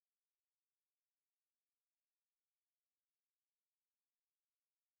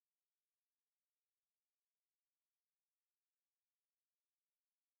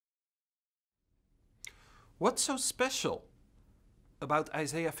What's so special about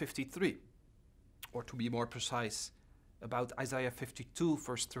Isaiah 53? Or to be more precise, about Isaiah 52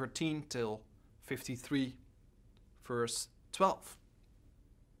 verse 13 till 53 verse 12.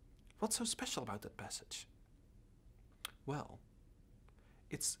 What's so special about that passage? Well,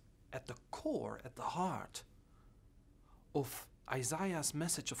 it's at the core, at the heart of Isaiah's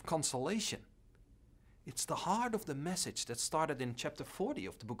message of consolation. It's the heart of the message that started in chapter 40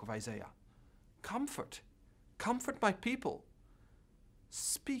 of the book of Isaiah. Comfort, comfort my people.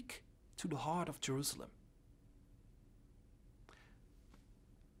 Speak to the heart of Jerusalem.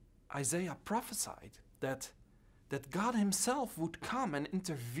 Isaiah prophesied that God himself would come and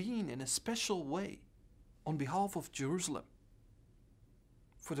intervene in a special way on behalf of Jerusalem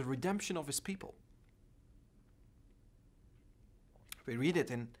for the redemption of his people. We read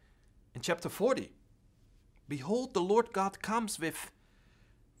it in chapter 40. Behold, the Lord God comes with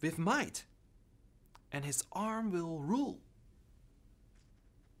might, and his arm will rule.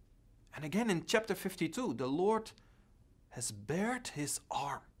 And again in chapter 52, the Lord has bared his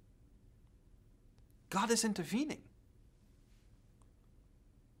arm. God is intervening.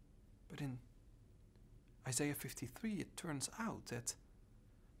 But in Isaiah 53, it turns out that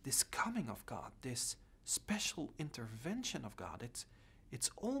this coming of God, this special intervention of God,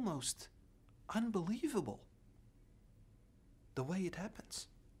 it's almost unbelievable the way it happens.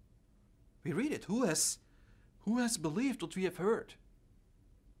 We read it. Who has believed what we have heard?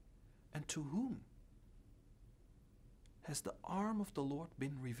 And to whom has the arm of the Lord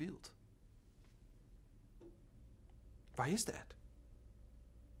been revealed? Why is that?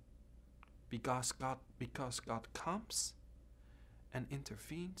 Because God comes and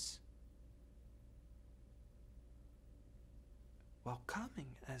intervenes while coming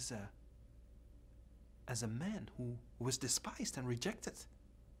as a man who was despised and rejected,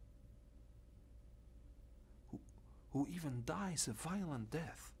 who even dies a violent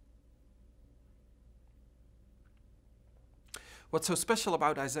death. What's so special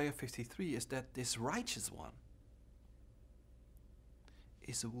about Isaiah 53 is that this righteous one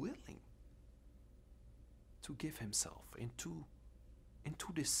is willing to give himself into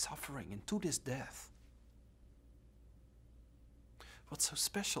this suffering, into this death. What's so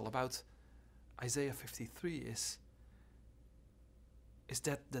special about Isaiah 53 is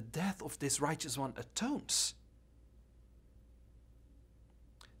that the death of this righteous one atones.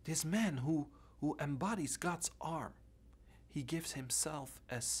 This man who embodies God's arm, he gives himself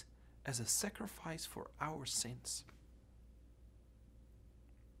as a sacrifice for our sins.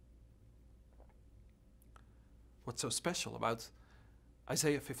 What's so special about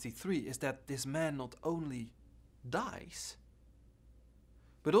Isaiah 53 is that this man not only dies,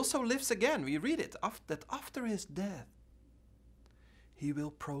 but also lives again. We read it, that after his death, he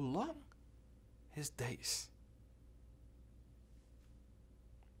will prolong his days.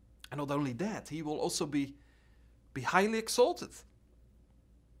 And not only that, he will also be highly exalted.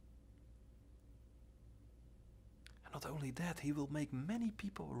 And not only that, he will make many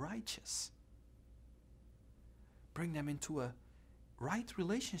people righteous. Bring them into a right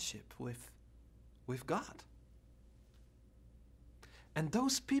relationship with God. And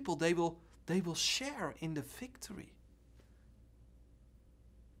those people, they will share in the victory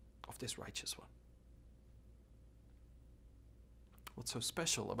of this righteous one. What's so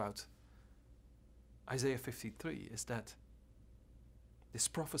special about Isaiah 53 is that this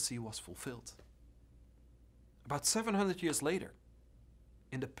prophecy was fulfilled. About 700 years later,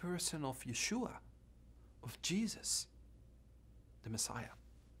 in the person of Yeshua, of Jesus, the Messiah.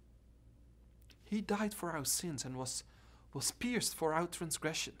 He died for our sins and was pierced for our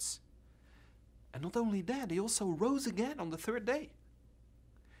transgressions. And not only that, he also rose again on the third day.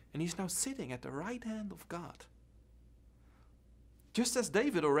 And he's now sitting at the right hand of God. Just as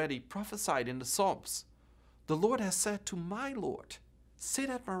David already prophesied in the Psalms, the Lord has said to my Lord, sit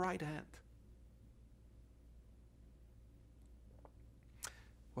at my right hand.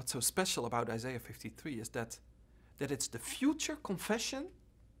 What's so special about Isaiah 53 is that it's the future confession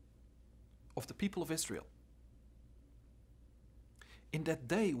of the people of Israel. In that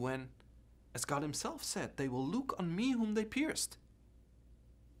day when, as God himself said, they will look on me whom they pierced.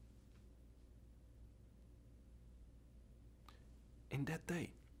 In that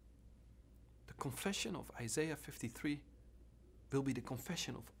day, the confession of Isaiah 53 will be the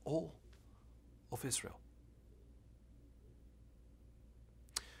confession of all of Israel.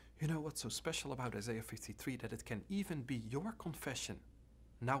 You know what's so special about Isaiah 53? That it can even be your confession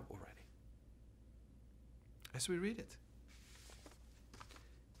now already. As we read it.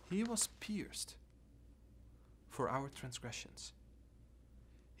 He was pierced for our transgressions.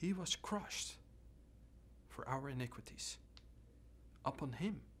 He was crushed for our iniquities. Upon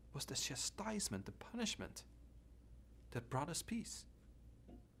him was the chastisement, the punishment that brought us peace.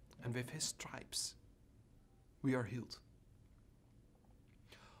 And with his stripes we are healed.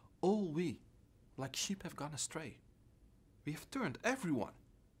 All we, like sheep, have gone astray. We have turned everyone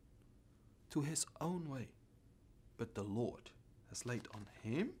to his own way. But the Lord has laid on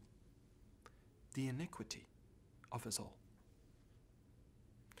him the iniquity of us all.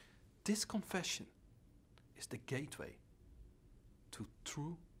 This confession is the gateway to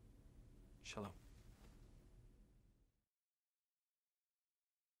true shalom.